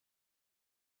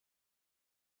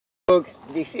Folks,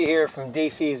 DC here from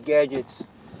DC's Gadgets.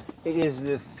 It is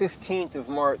the 15th of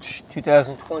March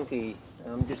 2020.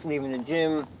 I'm just leaving the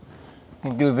gym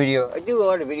and do a video. I do a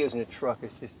lot of videos in the truck.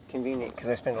 It's just convenient because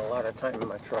I spend a lot of time in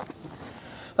my truck.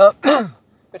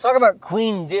 We talk about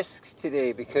queen discs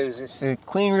today because it's the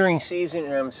queen rearing season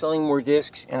and I'm selling more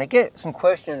discs, and I get some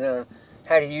questions on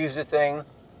how to use the thing.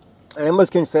 And I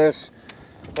must confess,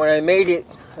 when I made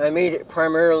it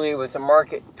primarily with a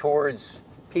market towards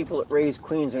people that raise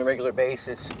queens on a regular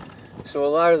basis. So a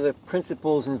lot of the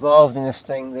principles involved in this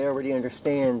thing, they already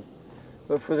understand.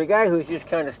 But for the guy who's just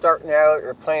kind of starting out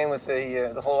or playing with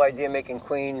the whole idea of making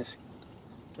queens,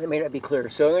 it may not be clear.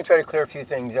 So I'm going to try to clear a few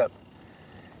things up.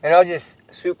 And I'll just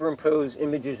superimpose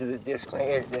images of the disc when I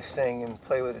edit this thing and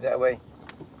play with it that way.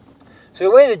 So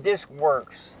the way the disc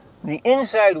works, the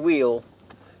inside wheel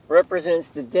represents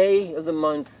the day of the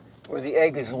month where the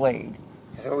egg is laid.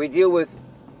 So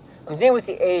I'm dealing with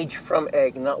the age from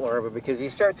egg, not larva, because if you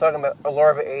start talking about a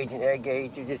larva age and egg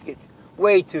age, it just gets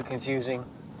way too confusing.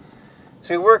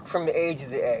 So we work from the age of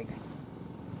the egg.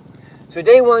 So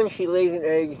day one, she lays an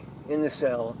egg in the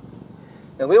cell,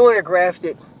 and we want to graft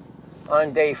it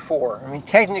on day 4. I mean,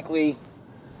 technically,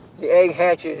 the egg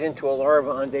hatches into a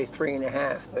larva on day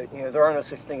 3.5, but there are no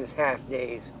such thing as half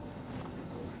days.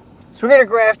 So we're going to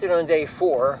graft it on day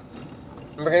 4,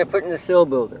 and we're going to put it in the cell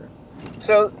builder.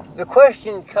 So the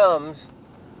question comes,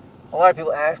 a lot of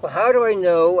people ask, well, how do I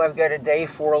know I've got a day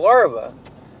 4 larva?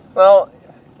 Well,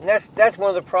 that's one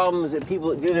of the problems that people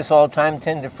that do this all the time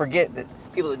tend to forget, that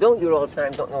people that don't do it all the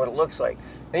time don't know what it looks like.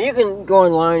 Now you can go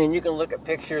online and you can look at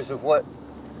pictures of what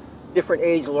different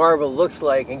age larva looks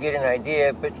like and get an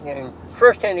idea, but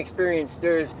first-hand experience,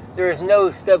 there is no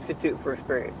substitute for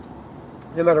experience,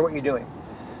 no matter what you're doing.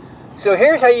 So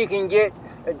here's how you can get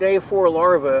a day 4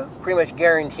 larva pretty much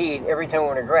guaranteed every time we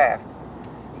want to graft.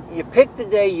 You pick the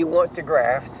day you want to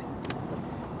graft,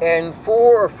 and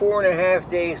 4 or 4.5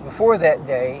 days before that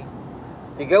day,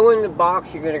 you go in the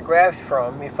box you're going to graft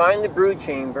from, you find the brood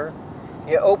chamber,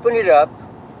 you open it up,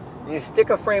 and you stick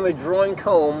a frame of drawn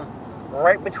comb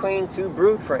right between 2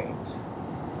 brood frames.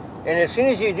 And as soon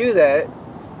as you do that,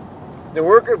 the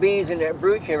worker bees in that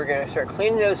brood chamber are going to start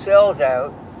cleaning those cells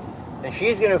out, and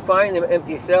she's going to find them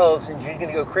empty cells, and she's going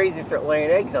to go crazy and start laying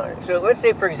eggs on it. So let's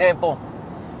say, for example,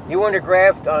 you want to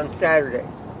graft on Saturday.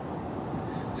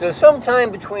 So sometime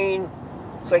between,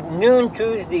 it's like noon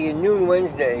Tuesday and noon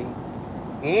Wednesday,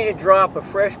 you need to drop a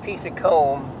fresh piece of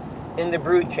comb in the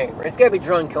brood chamber. It's got to be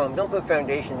drawn comb. Don't put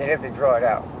foundation. They have to draw it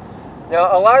out.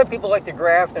 Now, a lot of people like to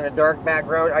graft on a dark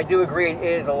background. I do agree it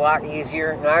is a lot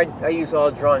easier. And I use all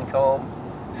drawn comb.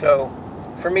 So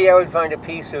for me, I would find a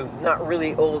piece of not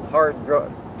really old, hard,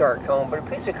 dark comb, but a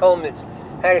piece of comb that's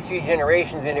had a few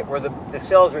generations in it where the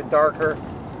cells are darker.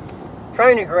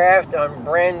 Trying to graft on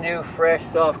brand new, fresh,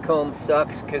 soft comb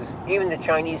sucks because even the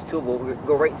Chinese tool will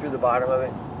go right through the bottom of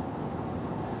it.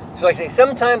 So like I say,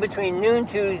 sometime between noon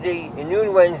Tuesday and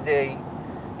noon Wednesday,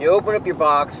 you open up your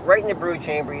box, right in the brood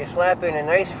chamber, you slap in a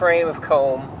nice frame of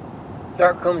comb.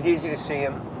 Dark comb's easy to see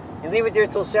them. You leave it there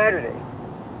till Saturday.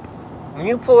 When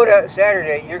you pull it out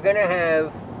Saturday, you're going to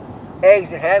have eggs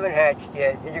that haven't hatched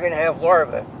yet, and you're going to have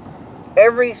larvae.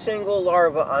 Every single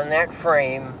larva on that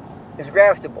frame is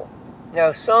graftable.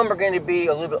 Now, some are going to be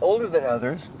a little bit older than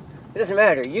others. It doesn't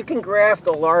matter. You can graft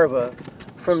a larva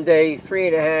from day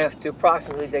 3.5 to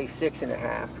approximately day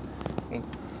 6.5.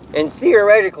 And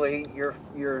theoretically, your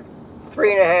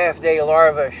 3.5 day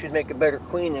larva should make a better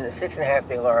queen than a 6.5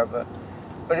 day larva.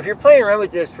 But if you're playing around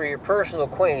with this for your personal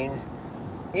queens,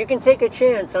 you can take a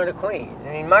chance on a queen.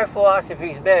 I mean, my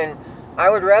philosophy's been, I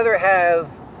would rather have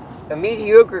a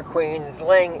mediocre queen that's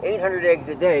laying 800 eggs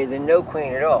a day than no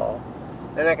queen at all.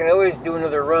 And I can always do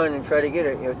another run and try to get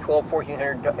a 1,200,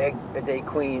 1,400 egg a day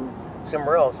queen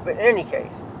somewhere else. But in any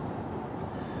case,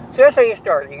 so that's how you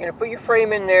start. You're going to put your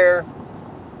frame in there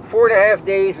 4.5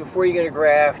 days before you're going to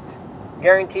graft.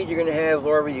 Guaranteed you're going to have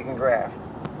larvae you can graft.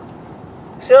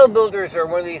 Cell builders are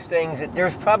one of these things that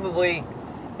there's probably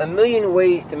a million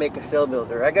ways to make a cell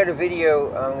builder. I got a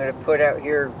video I'm going to put out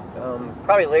here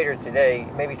probably later today,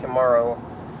 maybe tomorrow,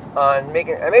 on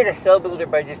I made a cell builder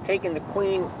by just taking the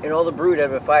queen and all the brood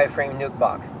out of a 5-frame nuke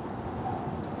box.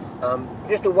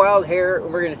 Just a wild hair,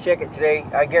 we're going to check it today.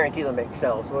 I guarantee they'll make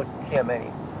cells. We'll see how many.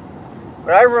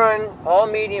 But I run all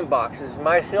medium boxes.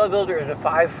 My cell builder is a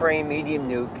 5-frame medium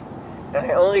nuke, and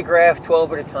I only graft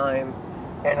 12 at a time,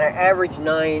 and I average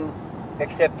 9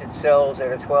 accepted cells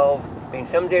out of 12. I mean,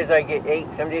 some days I get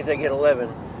 8, some days I get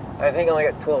 11. I think I only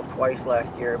got 12 twice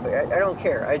last year, but I don't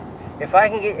care. If I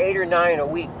can get 8 or 9 a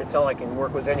week, that's all I can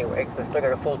work with anyway, because I still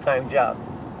got a full-time job.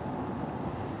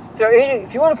 So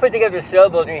if you want to put together a cell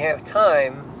builder and you have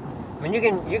time, I mean,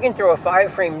 you can throw a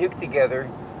 5-frame nuke together,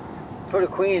 put a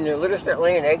queen in there, let her start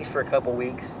laying eggs for a couple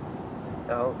weeks.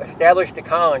 Establish the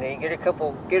colony,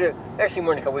 actually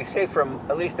more than a couple weeks, say for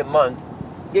at least a month,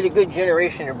 get a good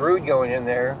generation of brood going in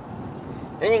there.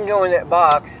 Then you can go in that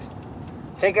box,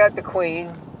 take out the queen,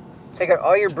 take out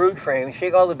all your brood frames,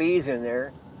 shake all the bees in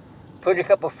there, put a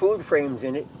couple food frames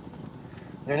in it.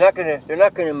 They're not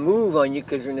gonna move on you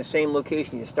because they're in the same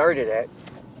location you started at.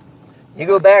 You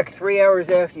go back 3 hours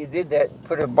after you did that,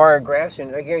 put a bar of grass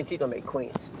in, I guarantee they'll make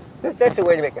queens. That's a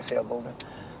way to make a cell builder.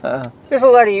 There's a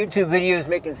lot of YouTube videos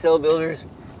making cell builders,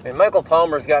 and Michael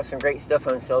Palmer's got some great stuff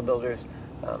on cell builders.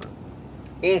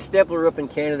 Ian Stepler up in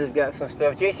Canada's got some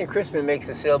stuff. Jason Crispin makes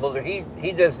a cell builder.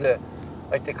 He does the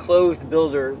closed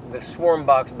builder, the swarm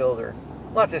box builder.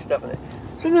 Lots of stuff in it.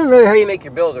 So it doesn't matter how you make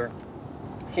your builder.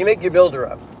 So you make your builder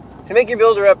up.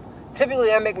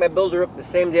 Typically I make my builder up the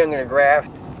same day I'm going to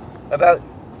graft. About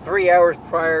 3 hours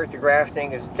prior to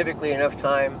grafting is typically enough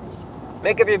time.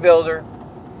 Make up your builder.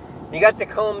 You got the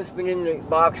comb that's been in the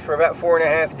box for about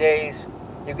 4.5 days.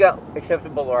 You've got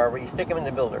acceptable larvae. You stick them in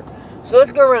the builder. So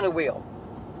let's go around the wheel.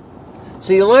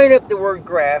 So you line up the word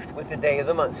graft with the day of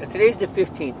the month. So today's the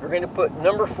 15th. We're going to put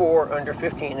number 4 under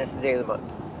 15. That's the day of the month.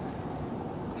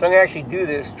 So I'm going to actually do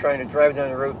this trying to drive down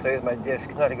the road, play with my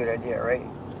disc. Not a good idea, right?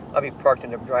 I'll be parked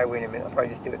in the driveway in a minute. I'll probably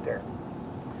just do it there.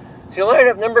 So you line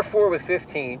up number 4 with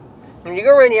 15. When you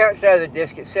go around the outside of the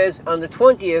disc, it says on the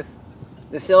 20th,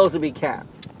 the cells will be capped.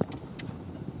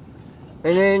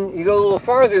 And then you go a little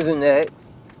farther than that.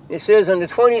 It says on the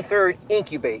 23rd,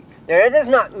 incubate. Now that does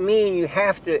not mean you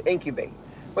have to incubate.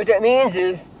 What that means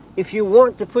is, if you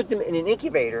want to put them in an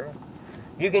incubator,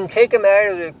 you can take them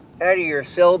out of your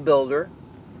cell builder,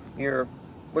 your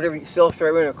whatever cell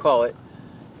store, whatever you want to call it.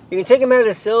 You can take them out of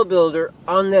the cell builder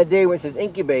on that day when it says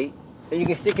incubate, and you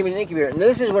can stick them in an incubator. And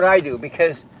this is what I do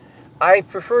because I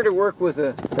prefer to work with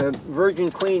a virgin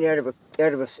queen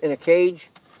in a cage.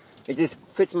 It just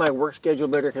fits my work schedule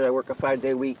better because I work a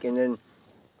 5-day week, and then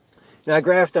now I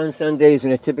graft on Sundays,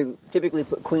 and I typically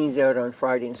put queens out on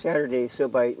Friday and Saturday. So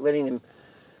by letting them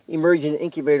emerge in the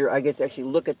incubator, I get to actually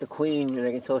look at the queen, and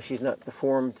I can tell she's not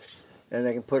deformed, and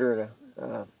I can put her in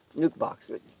a nuke box.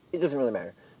 It doesn't really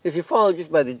matter. So if you follow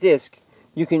just by the disc,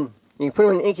 you can put them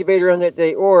in an incubator on that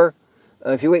day, or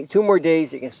if you wait 2 more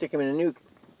days, you can stick them in a nuke.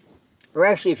 Or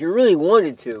actually, if you really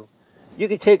wanted to, you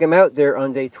could take them out there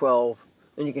on day 12,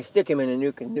 and you can stick them in a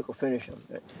nuke, and the nuke will finish them.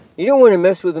 You don't want to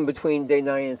mess with them between day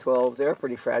 9 and 12. They're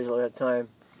pretty fragile at that time.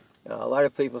 A lot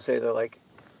of people say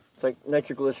it's like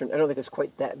nitroglycerin. I don't think it's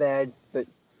quite that bad, but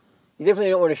you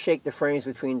definitely don't want to shake the frames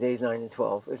between days 9 and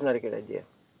 12. It's not a good idea.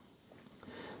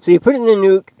 So you put it in the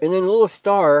nuke, and then a little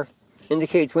star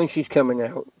indicates when she's coming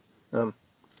out.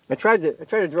 I tried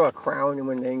to draw a crown, and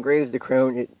when they engraved the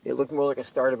crown, it looked more like a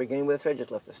star to begin with, so I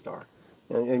just left a star.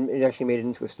 And it actually made it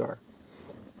into a star.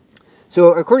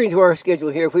 So according to our schedule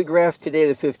here, if we graft today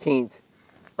the 15th,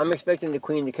 I'm expecting the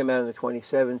queen to come out on the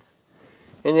 27th.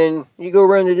 And then you go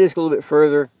around the disc a little bit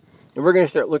further, and we're going to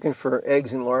start looking for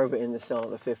eggs and larvae in the cell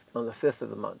on the 5th of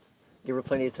the month. Give her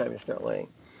plenty of time to start laying.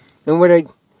 And what I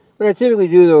typically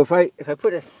do, though, if I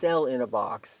put a cell in a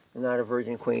box, and not a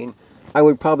virgin queen, I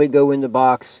would probably go in the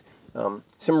box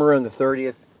somewhere around the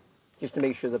 30th, just to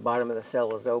make sure the bottom of the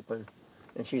cell is open,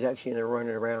 and she's actually in there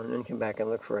running around, and then come back and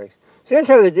look for eggs. So that's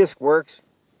how the disc works.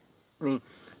 I mean,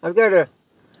 I've got a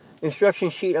instruction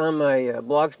sheet on my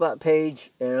Blogspot page,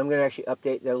 and I'm going to actually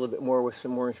update that a little bit more with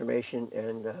some more information,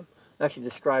 and actually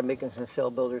describe making some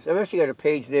cell builders. I've actually got a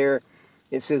page there.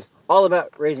 It says all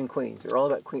about raising queens, or all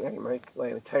about queen. I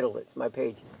titled it. It's my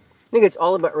page. I think it's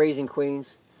all about raising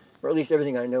queens, or at least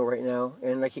everything I know right now,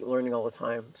 and I keep learning all the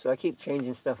time. So I keep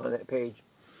changing stuff on that page.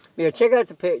 But yeah, check out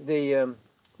the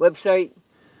website.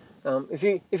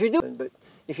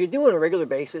 If you're doing a regular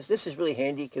basis, this is really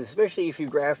handy, because especially if you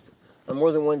graft on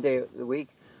more than one day of the week.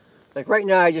 Like right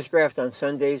now, I just graft on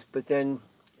Sundays, but then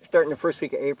starting the first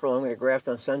week of April, I'm going to graft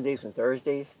on Sundays and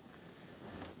Thursdays.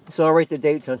 So I'll write the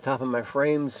dates on top of my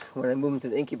frames when I move them to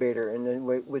the incubator, and then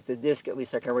with the disc, at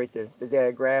least I can write the day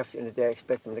I graft and the day I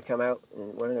expect them to come out,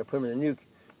 and when I'm going to put them in the nuke,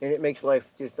 and it makes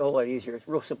life just a whole lot easier. It's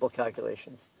real simple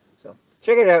calculations. So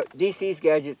check it out,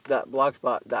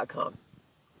 dcsgadgets.blogspot.com.